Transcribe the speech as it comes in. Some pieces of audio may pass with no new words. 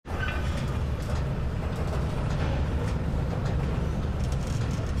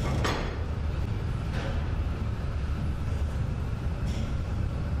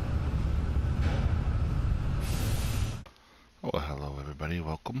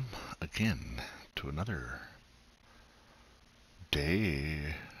welcome again to another day,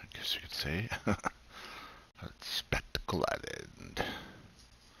 I guess you could say, at Spectacle Island.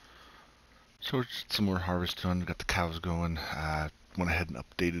 So just some more harvest done, got the cows going, went ahead and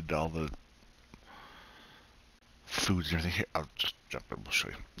updated all the foods and everything. Here, I'll just jump in, we'll show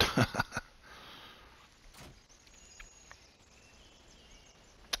you.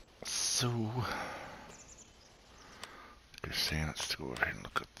 So, like you're saying, let's go over here and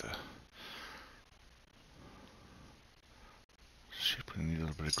look at the sheep. We need a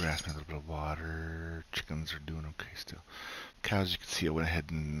little bit of grass, a little bit of water. Chickens are doing okay still. Cows, you can see I went ahead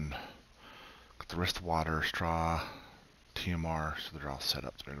and got the rest of the water, straw, TMR, so they're all set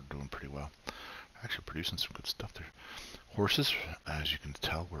up. They're doing pretty well. Actually producing some good stuff there. Horses, as you can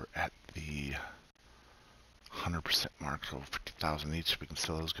tell, we're at the 100% mark, so 50,000 each. We can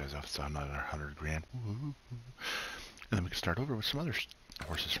sell those guys off, so another 100 grand. And then we can start over with some other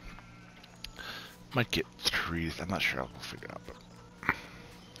horses. Might get 3, I'm not sure, I'll figure it out, but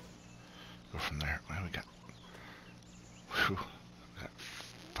go from there. Well, we got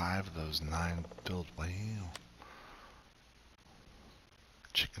 5 of those 9 build. Wow.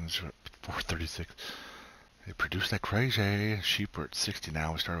 Chickens are at 436. They produce like crazy. Sheep are at 60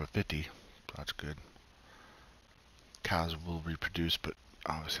 now. We started with 50. That's good. Cows will reproduce, but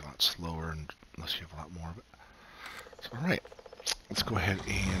obviously a lot slower unless you have a lot more. So, alright. Let's go ahead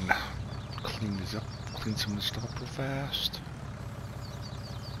and clean these up. Clean some of this stuff up real fast.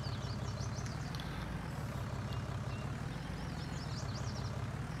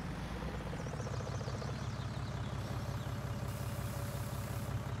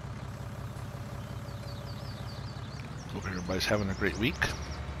 Hope everybody's having a great week.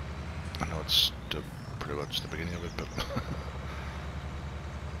 I know it's pretty much the beginning of it, but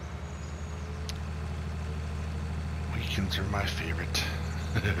weekends are my favorite.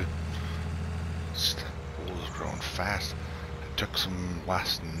 Wool is growing fast. I took some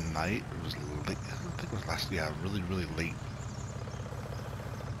last night. It was late. I don't think it was last. Yeah, really late,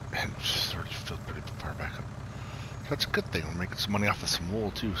 and just sort of filled pretty far back up. So that's a good thing. We're making some money off of some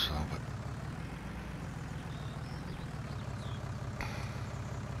wool too. So, but.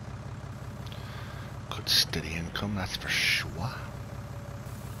 Good steady income, that's for sure.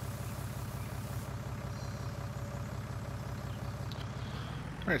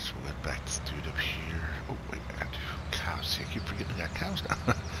 Alright, so we'll head back to dude up here. Oh wait, I got cows. See, I keep forgetting I got cows now.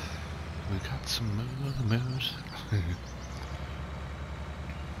 We got some moos.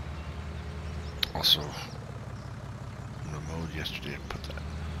 Also, when I mowed yesterday, I put that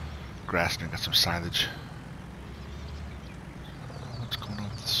grass in. I got some silage. What's going on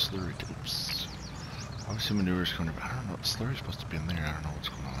with the slurry? Oops. Obviously manure's coming, but I don't know. The slurry's supposed to be in there. I don't know what's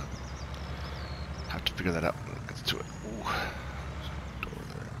going on. Have to figure that out when it gets to it. Ooh. Door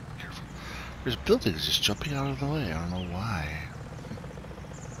there. Careful. There's buildings just jumping out of the way. I don't know why.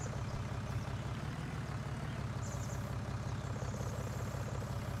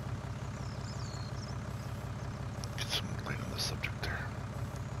 Get some light on the subject there.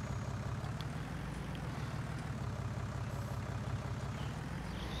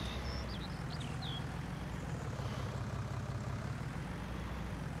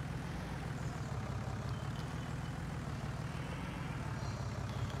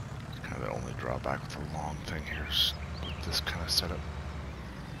 The only drawback with the long thing here is with this kind of setup.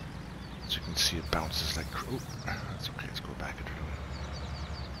 As you can see, it bounces like. Oh, that's okay. Let's go back into it.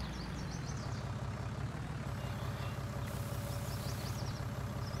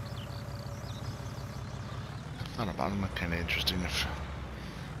 I thought about it. Kind of interesting if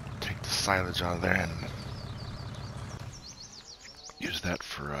take the silage out of there and use that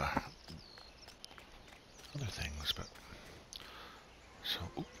for other things, but so.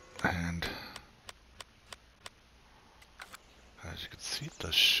 Ooh. And as you can see, it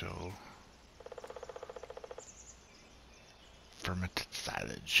does show fermented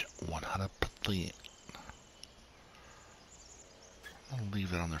silage 100%. I'll leave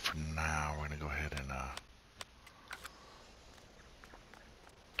that on there for now. We're going to go ahead and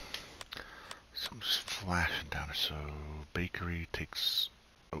so I'm just flashing down it. So bakery takes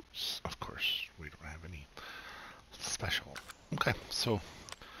oats, of course. We don't have any special. Okay, so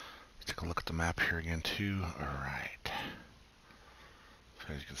let's take a look at the map here again too. Alright.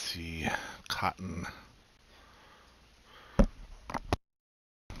 So as you can see, cotton.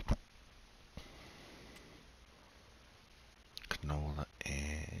 Canola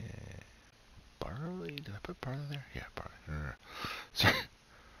and barley. Did I put barley there? Yeah, barley. No. Sorry.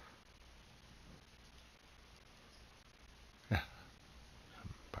 Yeah.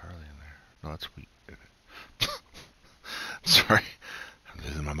 Some barley in there. No, that's wheat. Sorry. I'm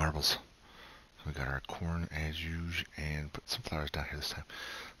losing my marbles. So we got our corn as usual, and put some flowers down here this time.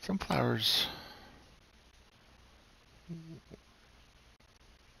 Some flowers. Not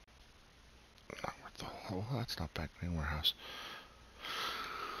worth the whole. Oh, that's not bad. Green warehouse.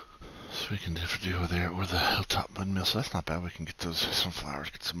 So we can definitely do there or the hilltop bun mill. So that's not bad. We can get those sunflowers,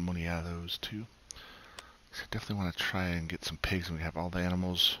 get some money out of those too. So I definitely want to try and get some pigs, and we have all the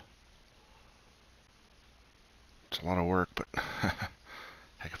animals. It's a lot of work, but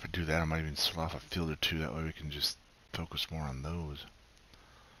heck, if I do that, I might even sell off a field or two. That way we can just focus more on those.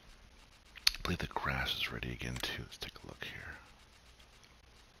 I believe the grass is ready again too. Let's take a look here.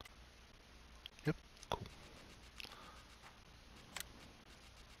 Yep, cool.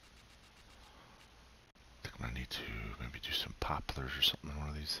 I think I'm gonna need to maybe do some poplars or something in one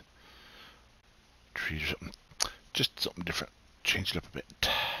of these trees or something. Just something different. Change it up a bit.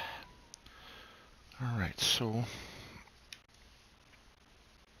 Alright, so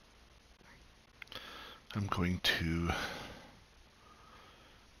I'm going to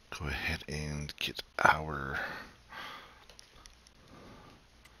go ahead and get our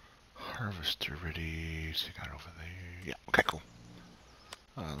harvester ready. So you got it over there. Yeah, okay, cool.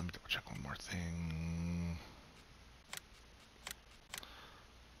 Let me double check one more thing.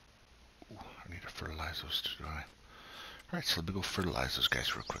 Ooh, I need to fertilize those too, don't I? Alright, so let me go fertilize those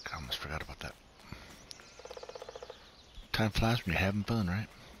guys real quick. I almost forgot about that. Time flies when you're having fun, right?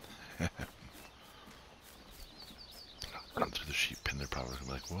 Run through the sheep pen, they're probably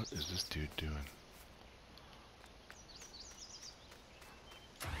like, what is this dude doing?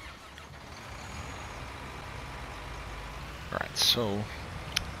 Alright, so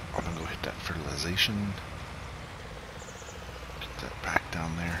I'm gonna go hit that fertilization. Get that back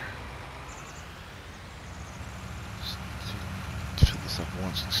down there. Just fill this up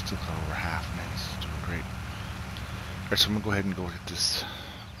once, it's still got over half, man. This is doing great. Alright, so I'm gonna go ahead and go get this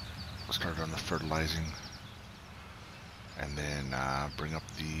started on the fertilizing. And then bring up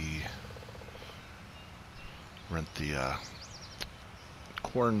the rent the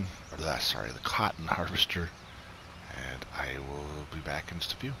corn, or the cotton harvester, and I will be back in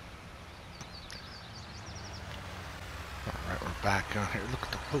just a few. Alright, we're back on here. Look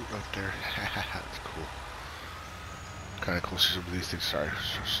at the boat out there. That's cool. Kind of cool to see some of these things. Sorry, I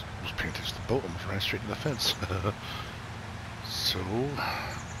was paying attention to the boat. Almost ran straight into the fence. So,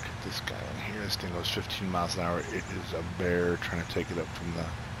 get this guy in here. This thing goes 15 miles an hour. It is a bear trying to take it up from the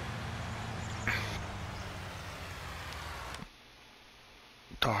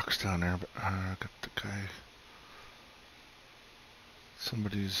docks down there. But I got the guy.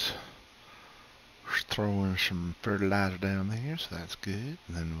 Somebody's throwing some fertilizer down there, so that's good.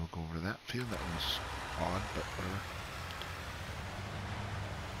 And then we'll go over to that field. That one's odd, but whatever.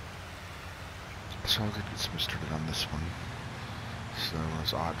 So I'll get some started on this one. So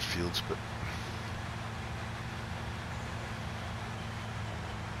those odd fields, but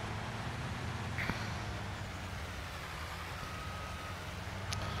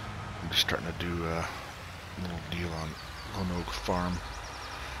I'm just starting to do a little deal on Lone Oak Farm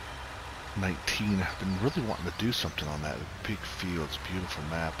 19. I've been really wanting to do something on that. Big fields, beautiful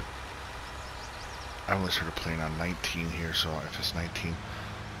map. I only started playing on 19 here, so FS19.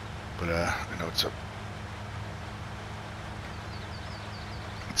 But I know it's a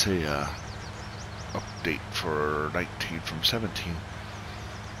update for 19 from 17.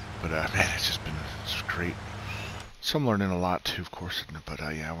 But man, it's great. So I'm learning a lot too, of course. But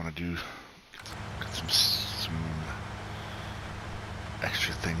yeah, I want to get some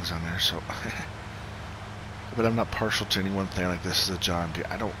extra things on there. So, but I'm not partial to any one thing. Like this is a John Deere.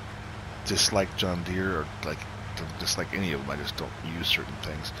 I don't dislike John Deere or don't dislike any of them. I just don't use certain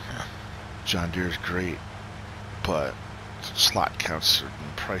things. John Deere is great, but slot counts,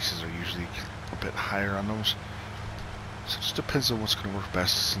 certain prices are usually a bit higher on those. So it just depends on what's going to work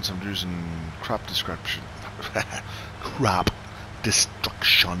best. Since I'm using crop destruction, crop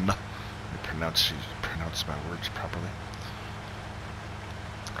destruction. Let me pronounce my words properly.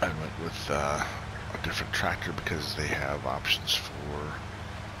 I went with a different tractor because they have options for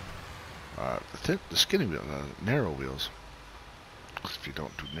the skinny wheel, the narrow wheels. If you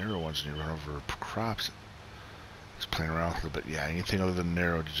don't do narrow ones and you run over crops, it's playing around with it. But yeah, anything other than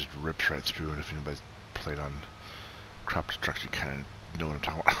narrow just rips right through. And if anybody's played on crop destruction, you kind of know what I'm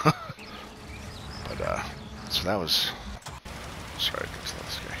talking about. But so that was. Sorry, let's let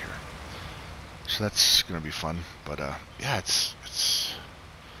this guy here. So that's gonna be fun. But yeah, it's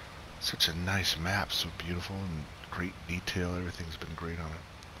such a nice map, so beautiful and great detail. Everything's been great on it.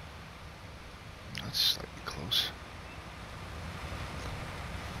 That's slightly close.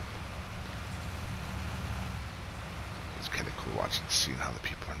 It's kind of cool watching, seeing how the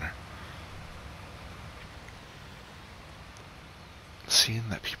people are in there. Seeing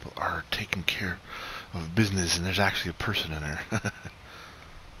that people are taking care of business and there's actually a person in there.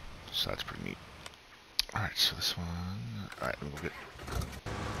 So that's pretty neat. Alright, so this one... Alright, we'll get...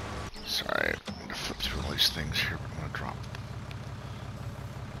 Sorry, I'm going to flip through all these things here, but I'm going to drop...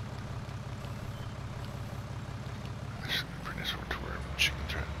 Actually, bring this over to where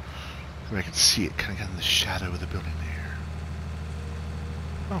chickens are at. So I can see it kind of in the shadow of the building there.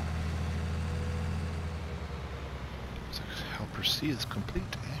 Oh. So helper C is complete,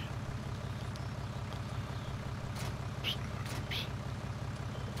 eh?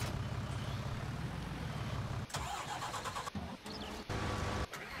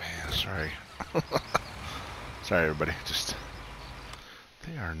 Sorry. Sorry, everybody. Just...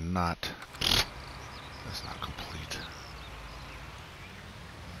 They are not... That's not complete.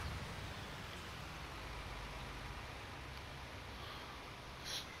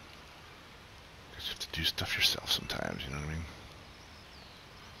 You have to do stuff yourself sometimes, you know what I mean?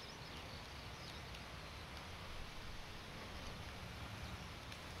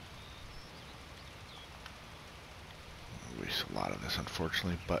 Waste a lot of this,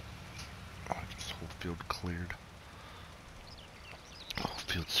 unfortunately, but... I want to get this whole field cleared. Whole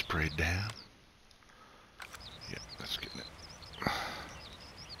field sprayed down. Yeah, that's getting it.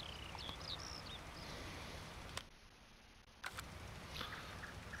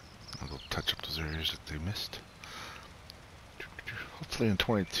 I'll go touch up those areas that they missed. Hopefully in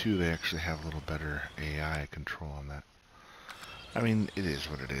 22 they actually have a little better AI control on that. I mean, it is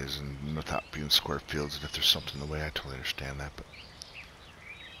what it is, and without being square fields, and if there's something in the way, I totally understand that, but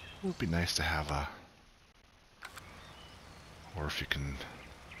it would be nice to have a... Or if you can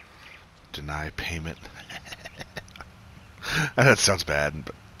deny payment. That sounds bad,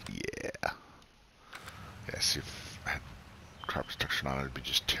 but yeah. Yeah, see if I had crop protection on it, it'd be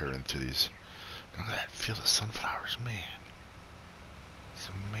just tearing through these. Look at that field of sunflowers, man. It's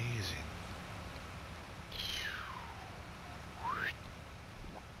amazing. Alright,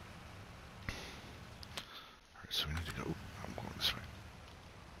 so we need to go. Ooh, I'm going this way.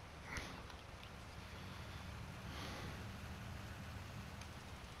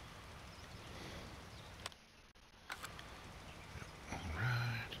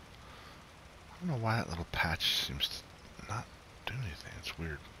 Alright. I don't know why that little patch seems to not do anything. It's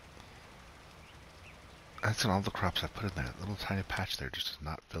weird. That's in all the crops I put in there. That little tiny patch there just does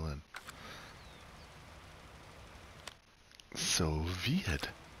not fill in. So weird.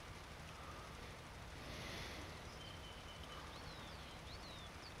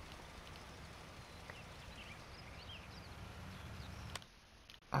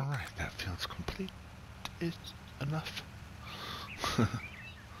 Alright, that field's complete. It's enough.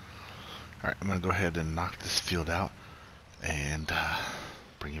 Alright, I'm going to go ahead and knock this field out and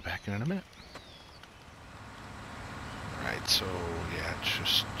bring you back in a minute. Alright, so yeah,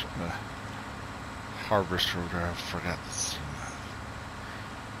 just harvest over there. I forgot this.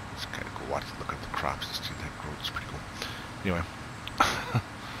 Just kind of go watch, look at the crops and see that growth. It's pretty cool. Anyway,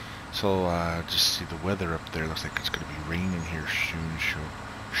 so just see the weather up there. Looks like it's going to be raining here soon.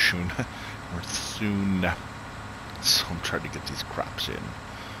 Or soon. So I'm trying to get these crops in.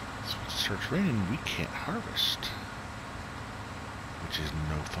 So if it starts raining, we can't harvest, which is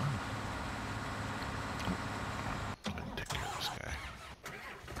no fun. I'm gonna take care of this guy.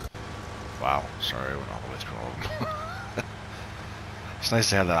 Wow, sorry, I went all the way through all of them. It's nice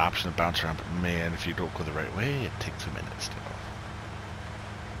to have that option to bounce around, but man, if you don't go the right way, it takes a minute still.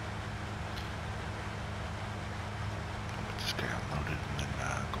 I'll get this guy unloaded and then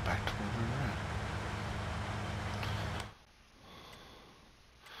go back to where we were at.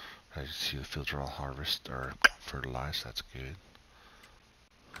 As you see, the fields are all harvested or fertilized. That's good.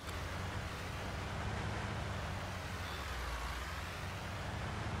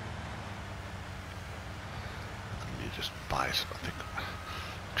 Let me just buy some. I think I'm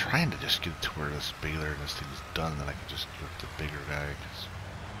trying to just get to where this baler and this thing is done, then I can just get the bigger guy.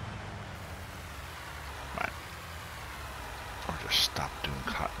 Right. Or just stop doing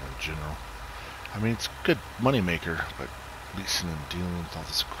cotton in general. I mean, it's a good money maker, but leasing and dealing with all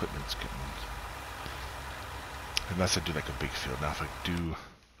this equipment is getting... Unless I do like a big field. Now if I do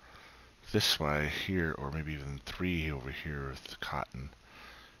this way here, or maybe even 3 over here with the cotton,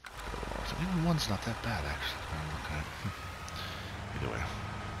 even 1's not that bad actually. Either way.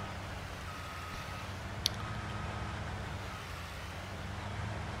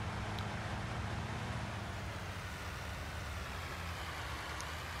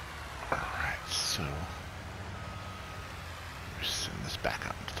 Alright, so send this back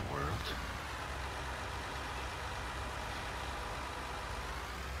out into the world.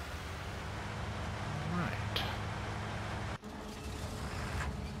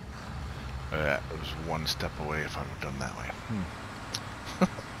 one step away if I would have done that way.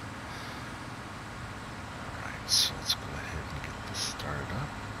 Alright, so let's go ahead and get this started up.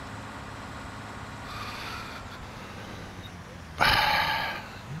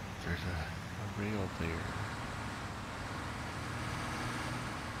 There's a rail there.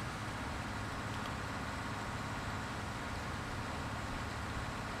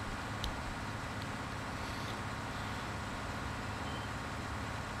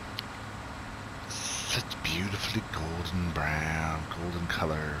 Such beautifully golden brown, golden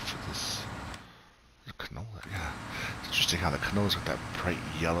color for this canola. Yeah, it's interesting how the canola's got that bright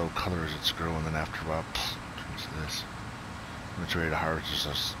yellow color as it's growing, and then after a while, turns to this. When it's ready to harvest, it's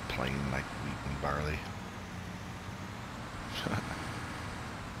just plain like wheat and barley.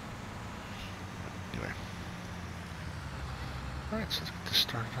 Anyway. Alright, so let's get this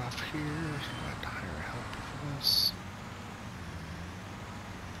started off here. So I'm going to hire a helper for this.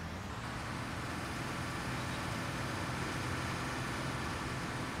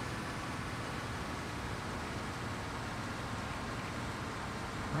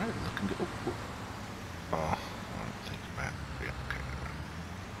 Alright, looking good. Oh, I don't think about it. Yeah,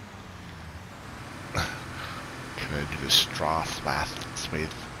 okay. Can I do this straw,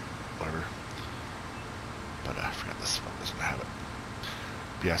 smith, whatever? But I forgot this one doesn't have it.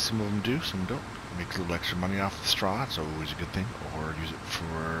 But yeah, some of them do, some don't. Make a little extra money off the straw, it's always a good thing. Or use it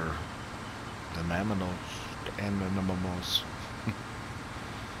for the animals.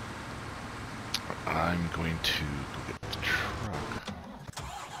 I'm going to go get the truck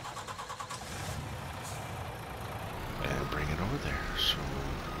and bring it over there. So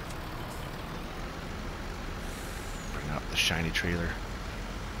bring out the shiny trailer.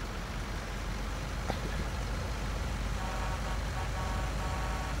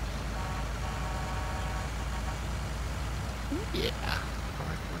 Yeah.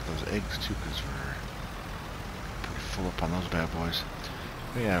 Alright, with those eggs too, because we're pretty full up on those bad boys.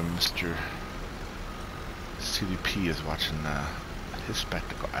 Yeah, Mr. CDP is watching his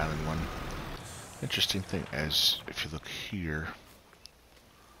Spectacle Island one. Interesting thing, as if you look here,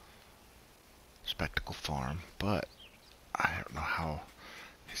 Spectacle Farm, but I don't know how.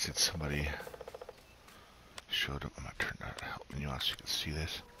 He said somebody showed him. I'm gonna turn that help menu on so you can see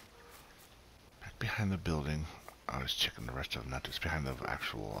this. Back behind the building, I was checking the rest of them, not just behind the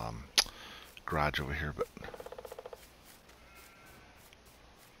actual garage over here, but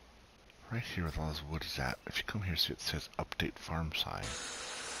right here with all this wood is at. If you come here, see it says update farm sign.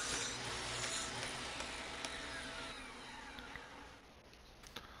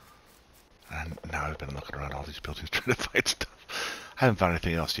 And now I've been looking around all these buildings trying to find stuff. I haven't found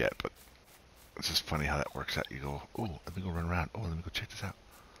anything else yet, but it's just funny how that works out. You go, oh, let me go run around. Oh, let me go check this out.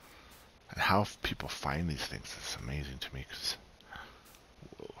 And how people find these things is amazing to me. Cause,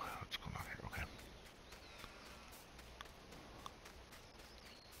 whoa, what's going on here? Okay.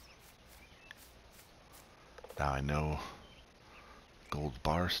 Now I know gold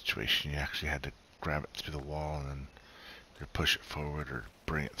bar situation. You actually had to grab it through the wall and then either push it forward or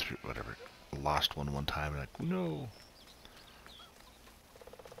bring it through, whatever. Lost one time and like, no.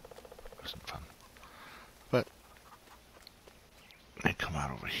 It wasn't fun. But I come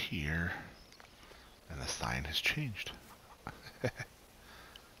out over here and the sign has changed.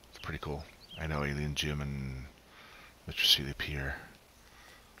 It's pretty cool. I know Alien Jim and Mr. CDP are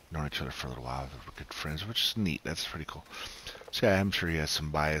known each other for a little while. We're good friends, which is neat. That's pretty cool. So yeah, I'm sure he has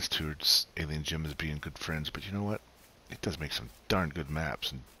some bias towards Alien Jim as being good friends, but you know what? It does make some darn good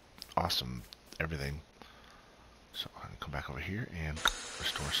maps and awesome everything. So I'm going to come back over here and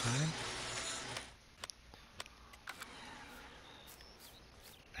restore sign.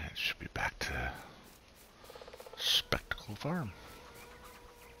 And it should be back to Spectacle Farm.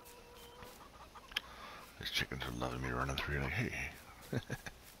 These chickens are loving me running through like, hey.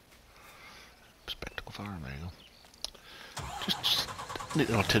 Spectacle Farm, there you go. Just a neat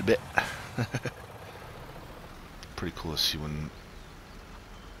little tidbit. Pretty cool to see when,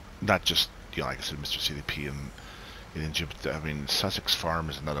 not just, you know, like I said, Mr. CDP and Jim. I mean, Sussex Farm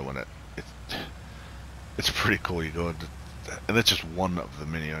is another one that it's pretty cool. You go into, and that's just one of the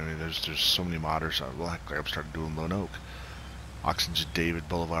many. I mean, there's so many modders. Well, like I've started doing Lone Oak, Oxygen David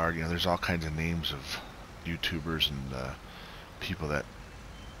Boulevard. You know, there's all kinds of names of YouTubers and people that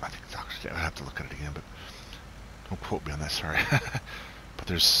I think it's Oxygen. I have to look at it again, but don't quote me on that. Sorry. But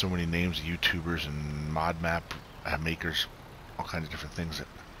there's so many names of YouTubers and mod map makers, all kinds of different things that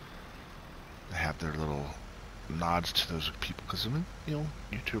have their little nods to those people, because I mean, you know,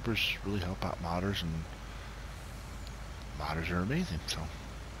 YouTubers really help out modders, and modders are amazing. So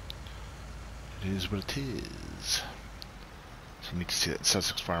it is what it is. So you need to see that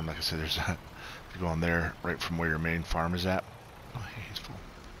Sussex Farm. Like I said, there's a, you go on there right from where your main farm is at. Oh, hey, he's full.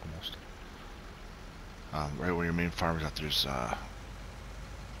 Almost. Right where your main farm is at, there's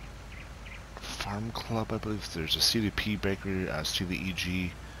Farm Club, I believe. There's a CDP bakery,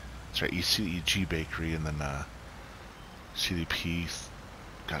 CDEG, sorry, CDEG bakery, and then CDP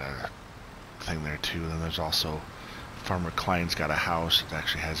got a thing there too. And then there's also Farmer Klein's got a house that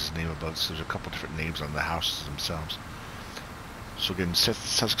actually has his name above. So there's a couple different names on the houses themselves. So again,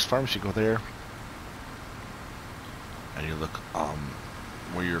 Sussex Farms, you go there, and you look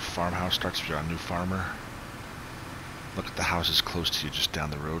where your farmhouse starts if you're a new farmer. Look at the houses close to you, just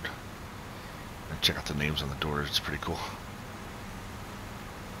down the road, and check out the names on the doors. It's pretty cool.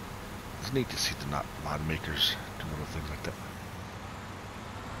 It's neat to see the mod makers do little things like that.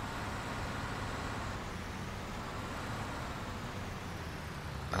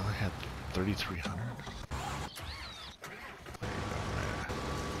 I only had 3,300.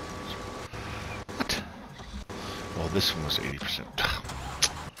 What? Well, this one was 80%.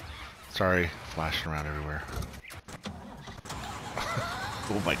 Sorry, flashing around everywhere.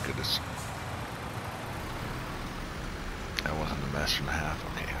 Oh my goodness. That wasn't a mess and a half.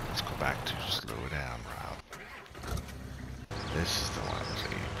 Okay, let's go back to slow down, Rob. This is the one that was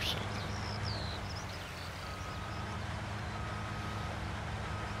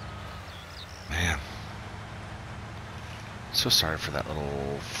 80%. Man. So sorry for that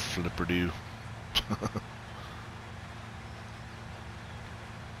little flipper-do.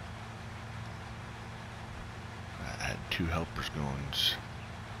 I had two helpers going.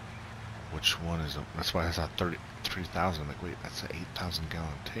 Which one is it? That's why I saw 33,000. I'm like, wait, that's an 8,000 gallon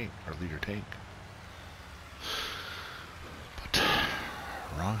tank, or liter tank. But,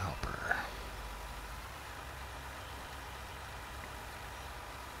 wrong helper.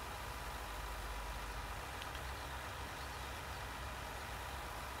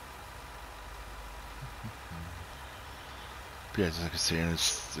 But yeah, like I was saying,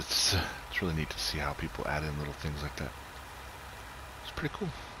 it's really neat to see how people add in little things like that. It's pretty cool.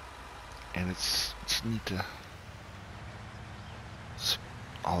 And it's neat to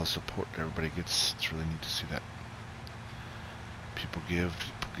all the support everybody gets. It's really neat to see that people give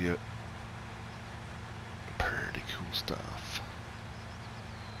pretty cool stuff.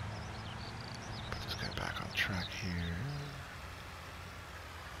 Put this guy back on track here.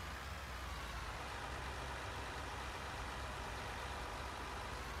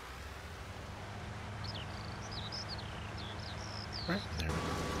 Right there we go.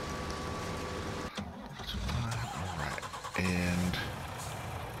 Alright, and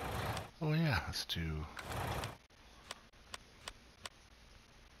oh yeah, let's do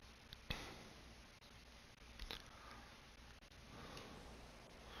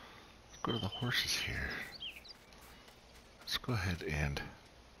go to the horses here. Let's go ahead and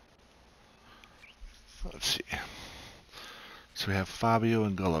let's see. So we have Fabio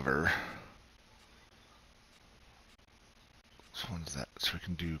and Gulliver. Which one's that? So we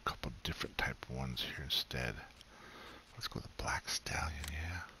can do a couple different type ones here instead. Let's go with the Black Stallion,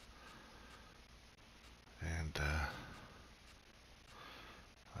 yeah. And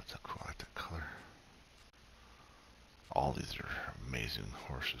that's a cool, I like that color. All these are amazing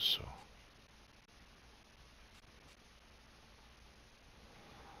horses, so.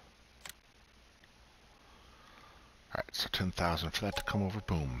 Alright, so 10,000 for that to come over,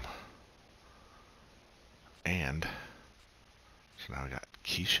 boom. And, so now we got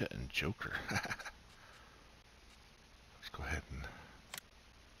Keisha and Joker. Let's go ahead and,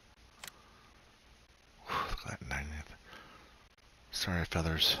 look at that 90th. Sorry,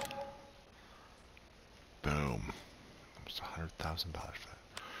 feathers. Boom. Almost $100,000 for that.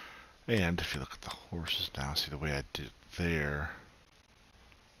 And if you look at the horses now, see the way I did it there.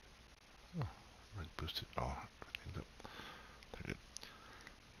 Oh, really boosted. Oh, everything's up. They're good.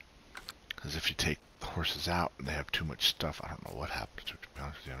 Because if you take the horses out and they have too much stuff, I don't know what happens to be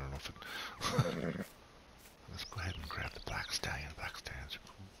honest with you. I don't know if it. Let's go ahead and grab the Black Stallion. Black Stallions are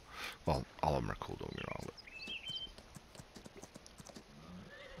cool. Well, all of them are cool, don't get me wrong.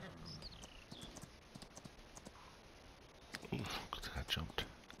 But... Ooh, I jumped.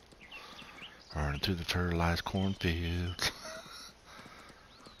 Running through the fertilized cornfields.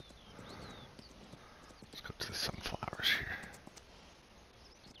 Let's go to the sunflowers here.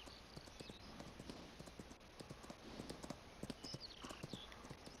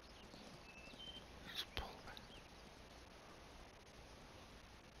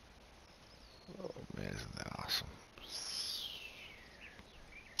 Oh man, isn't that awesome?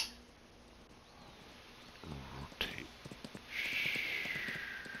 Rotate.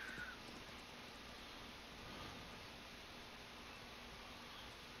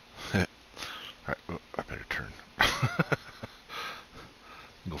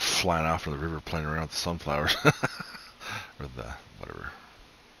 flying off in the river playing around with the sunflowers. Or the, whatever,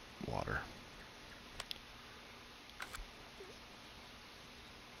 water.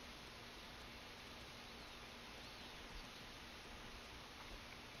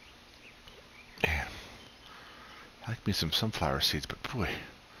 Man, I like me some sunflower seeds, but boy,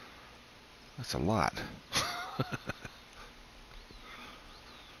 that's a lot.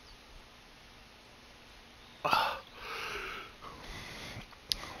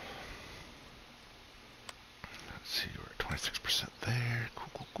 Let's see, we're at 26% there.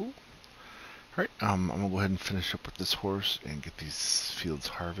 Cool. Alright, I'm going to go ahead and finish up with this horse and get these fields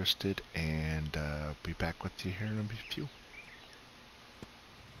harvested, and be back with you here in a few.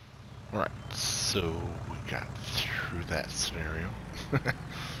 Alright, so we got through that scenario. So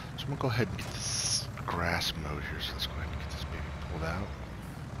I'm going to go ahead and get this grass mowed here, so let's go ahead and get this baby pulled out.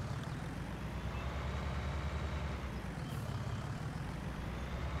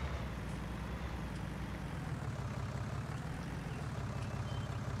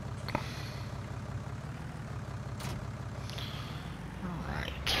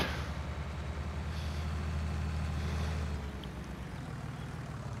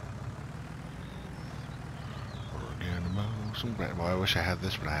 Well, I wish I had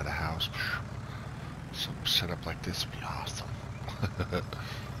this when I had a house. Something set up like this would be awesome. I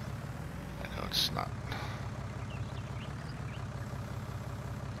know it's not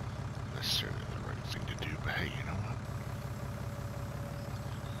necessarily the right thing to do, but hey, you know what?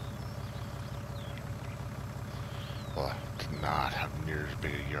 Well, I did not have near as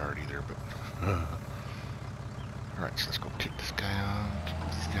big a yard either, but... Alright, so let's go kick this guy on, kick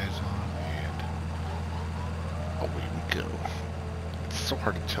these guys on, and... away we go. It's so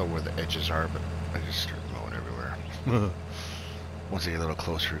hard to tell where the edges are, but I just start mowing everywhere. Once I get a little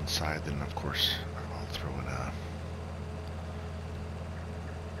closer inside, then of course I'll throw in a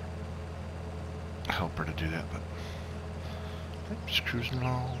helper to do that, but I'm just cruising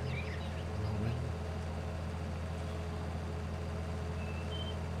along. Mowing.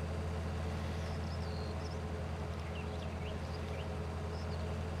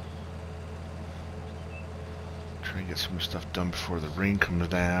 Trying to get some stuff done before the rain comes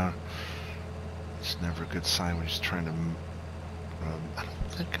down. It's never a good sign when you're just trying to. I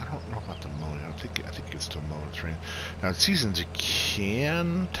don't know about the mowing. I think you can still mow when it's raining. Now in seasons you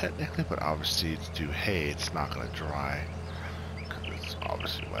can technically, but obviously to do hay, it's not going to dry because it's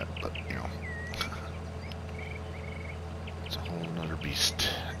obviously wet. But you know, it's a whole nother beast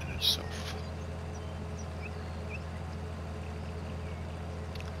in itself.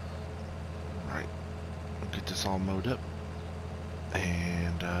 Get this all mowed up,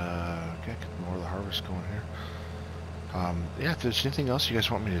 and get more of the harvest going here. Yeah, if there's anything else you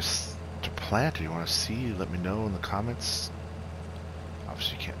guys want me to plant or you want to see, let me know in the comments.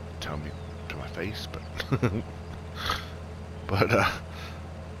 Obviously you can't tell me to my face, but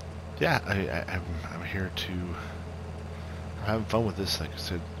yeah, I'm here to having fun with this, like I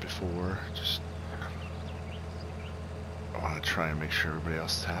said before. Just I want to try and make sure everybody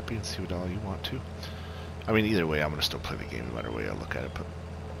else is happy and see what all you want to. I mean, either way, I'm going to still play the game no matter way I look at it, but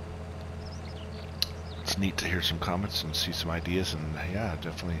it's neat to hear some comments and see some ideas, and yeah,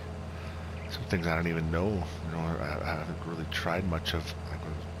 definitely some things I don't even know. You know, I haven't really tried much of, like,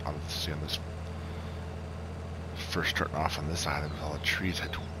 obviously on this, first starting off on this island with all the trees, I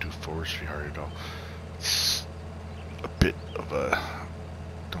don't do forestry hard at all. It's a bit of a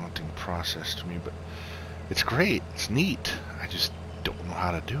daunting process to me, but it's great, it's neat. I just don't know how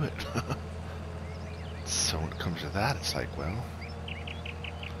to do it. So when it comes to that, it's like, well,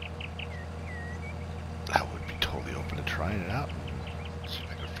 I would be totally open to trying it out. See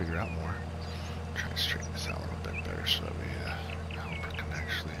if I can figure out more. Try to straighten this out a little bit better so that the helper can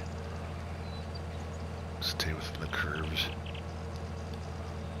actually stay within the curves.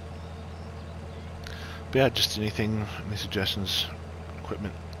 But yeah, just anything, any suggestions,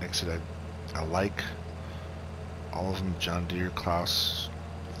 equipment. Like I said, I like all of them. John Deere, Klaus,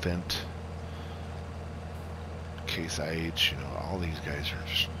 Fendt, Case IH, you know, all these guys are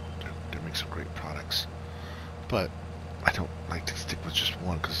just, they make some great products. But I don't like to stick with just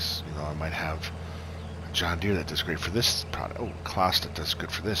one, because, you know, I might have a John Deere that does great for this product. Oh, Klaus that does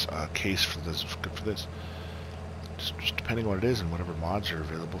good for this. Case for does good for this. Just depending on what it is and whatever mods are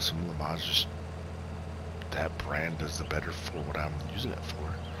available. Some of the mods just, that brand does the better for what I'm using it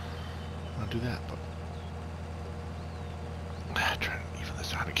for. I'll do that, but I'm trying to even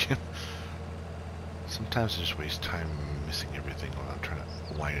this out again. Sometimes I just waste time missing everything while I'm trying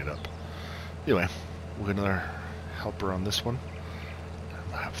to line it up. Anyway, we'll get another helper on this one.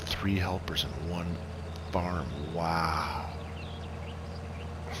 I have 3 helpers in one farm. Wow.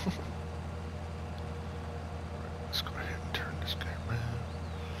 Let's go ahead and turn this guy around.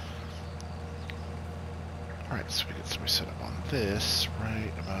 Alright, so we get somebody set up on this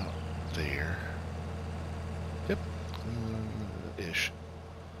right about there. Yep. Ish.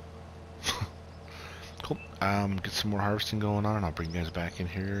 Cool. Get some more harvesting going on, and I'll bring you guys back in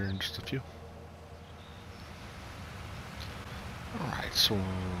here in just a few. Alright, so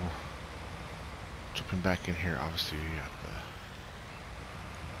jumping back in here, obviously you got the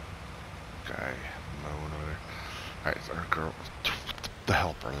guy mowing over there. Alright, our girl, the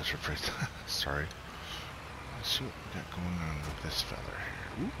helper, that's her phrase. Sorry. Let's see what we got going on with this fella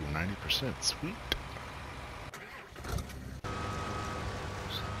here. Ooh, 90%, sweet.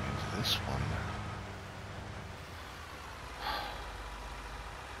 So into this one.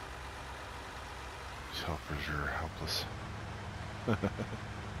 These helpers are helpless.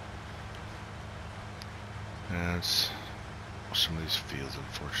 And it's some of these fields,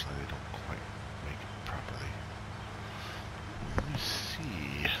 unfortunately, they don't quite make it properly. Let me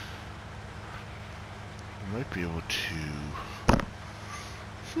see. I might be able to.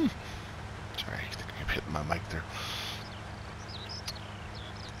 Sorry, I think I keep hitting my mic there.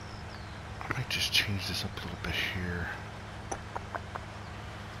 I might just change this up a little bit here.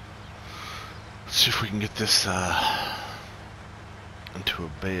 Let's see if we can get this into a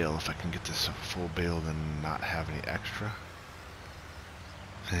bale. If I can get this a full bale, then not have any extra.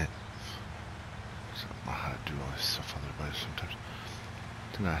 So I don't know how to do all this stuff otherwise sometimes.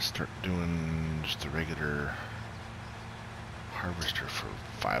 Then I start doing just a regular harvester for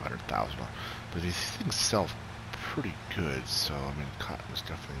 $500,000. But these things sell pretty good, so I mean, cotton is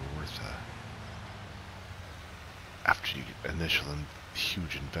definitely worth after you get initial and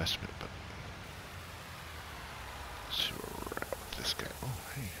huge investment. But let's see where we're at with this guy. Oh,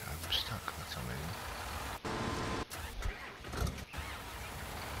 hey, I'm stuck. That's amazing.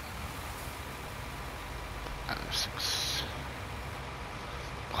 Six.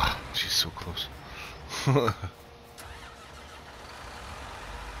 Wow, she's so close.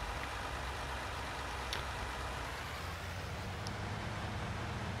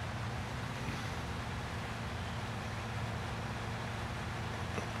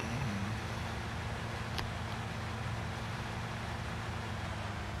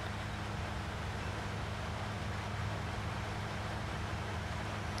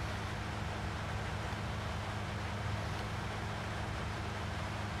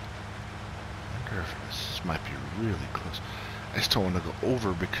 This might be really close. I just don't want to go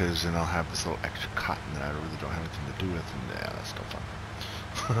over because then I'll have this little extra cotton that I really don't have anything to do with, and yeah, that's no fun.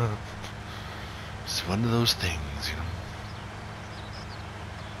 It's one of those things, you know.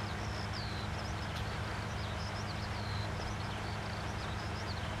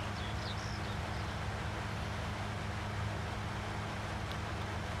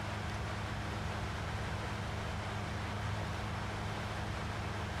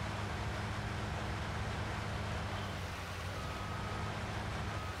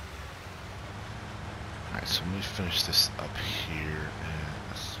 Alright, so let me finish this up here, and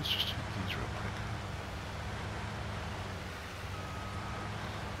let's just check these real quick.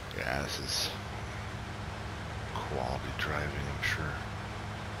 Yeah, this is quality driving, I'm sure.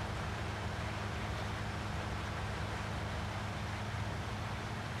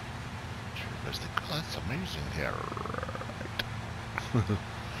 Everybody's like, oh, that's amazing. Yeah, right.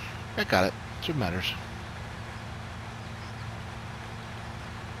 I got it. That's what matters.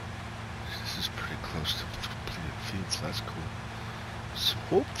 This is pretty close to the completed feed, so that's cool. So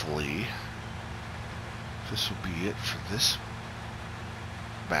hopefully this will be it for this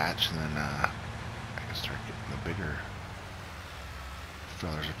batch, and then I can start getting the bigger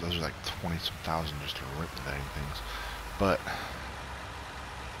fillers. Those are like 20-some thousand just to rip dang things, but I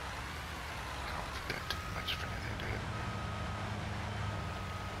don't think that did much for anything, did it?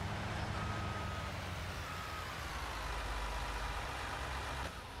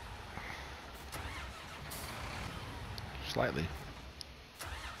 Slightly.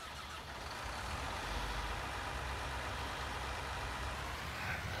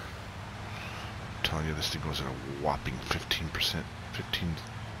 I'm telling you, this thing goes at a whopping 15%, 15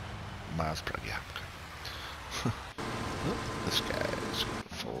 miles per hour. Yeah, okay. Oh, this guy is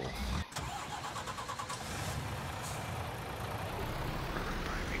full.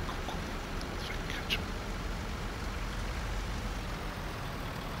 If I can catch him.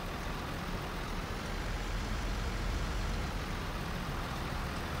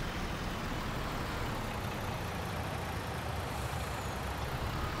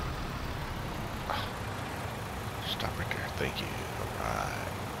 Stop right there. Thank you.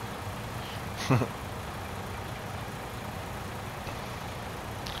 Alright.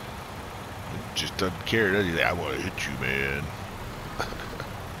 just doesn't care, does he? I want to hit you, man.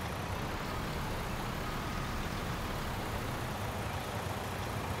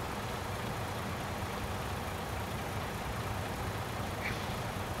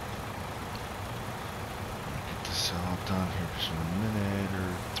 Get this all done here just in a minute or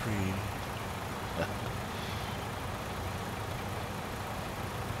three.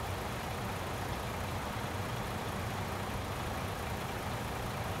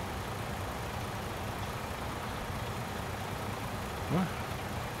 What?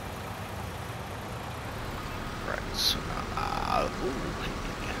 Right, so now,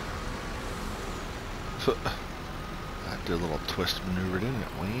 I did a little twist maneuver, didn't it?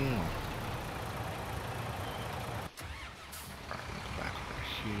 Wow. Right, go back over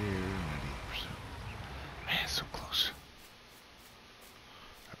here, 98%. Man, so close.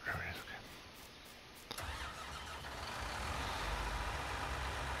 There it is, okay.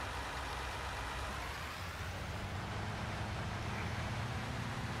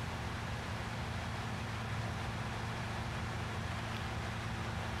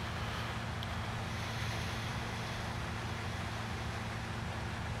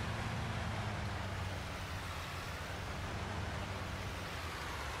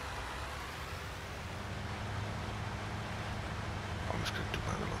 I'm just gonna do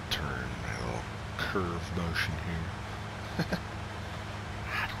my little turn, my little curve motion here.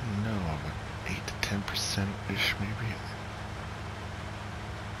 I don't know, about 8 to 10%-ish maybe.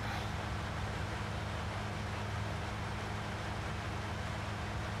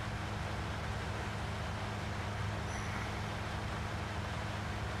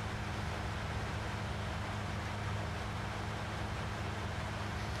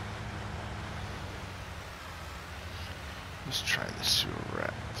 Let's try this, see where we're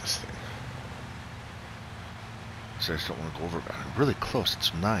at with this thing. So I just don't want to go over it. I'm really close,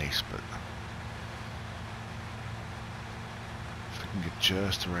 it's nice, but if I can get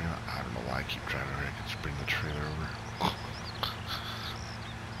just the right amount, I don't know why I keep driving over. I can just bring the trailer over.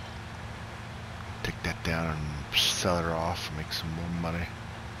 Take that down and sell her off and make some more money.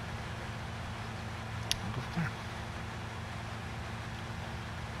 I'll go from there.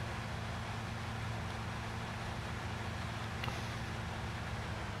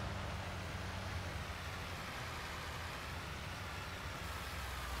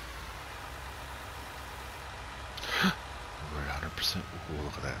 Ooh,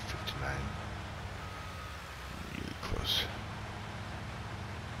 look at that, 59. Really close.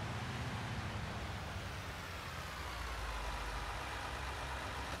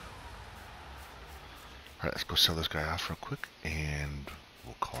 Alright, let's go sell this guy off real quick, and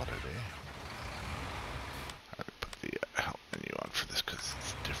we'll call it a day. Alright, put the help menu on for this, because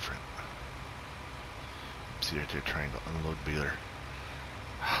it's different. See right there, triangle, unload baler.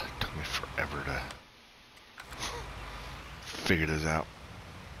 It took me forever to figure this out.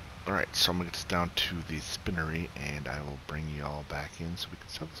 Alright, so I'm going to get this down to the spinnery, and I will bring you all back in so we can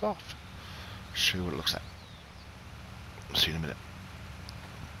sell this off. Show you what it looks like. See you in a minute.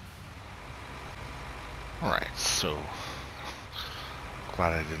 Alright, so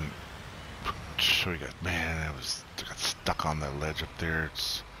glad I didn't show you guys. Man, I got stuck on the ledge up there.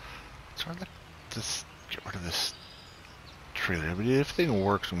 It's hard to just get rid of this trailer. I mean, if everything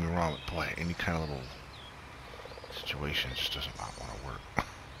works when we run with play, any kind of little situation just does not want to work.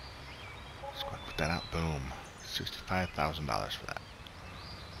 Let's go ahead and put that out. Boom. $65,000 for that.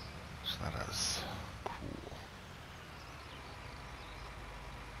 So that is cool.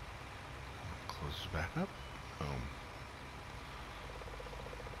 Close this back up. Boom.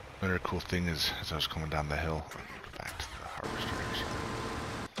 Another cool thing is, as I was coming down the hill, back to the harvesters.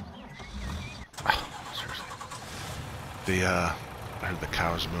 Oh, seriously. I heard the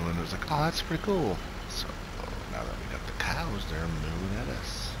cows mooing. It was like, oh, that's pretty cool. So now that we got the cows, they're mooing at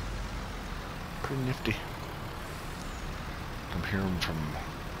us. Pretty nifty. I'm hearing from,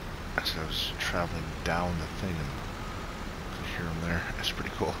 actually I was traveling down the thing and could hear them there. That's pretty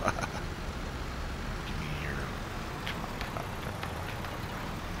cool. Give me your, come on.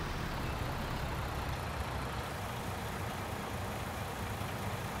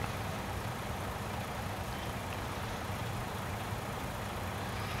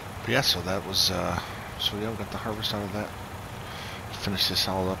 But yeah, so that was, so yeah, we got the harvest out of that. Finish this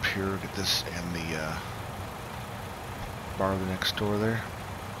all up here, get this and the barley next door there.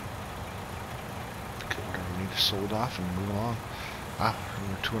 Get whatever we need sold off and move along. Wow,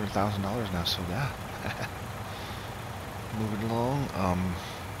 we're $200,000 now, so yeah. Moving along.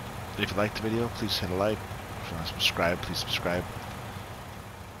 If you liked the video, please hit a like. If you want to subscribe, please subscribe.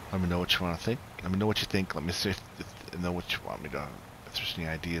 Let me know what you want to think. Let me know what you think. Let me know what you want me to, if there's any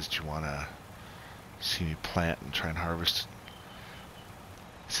ideas that you want to see me plant and try and harvest.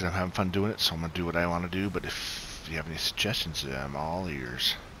 He said I'm having fun doing it, so I'm going to do what I want to do, but if you have any suggestions, I'm all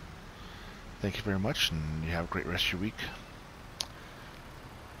ears. Thank you very much, and you have a great rest of your week.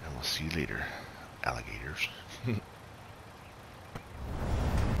 And we'll see you later, alligators.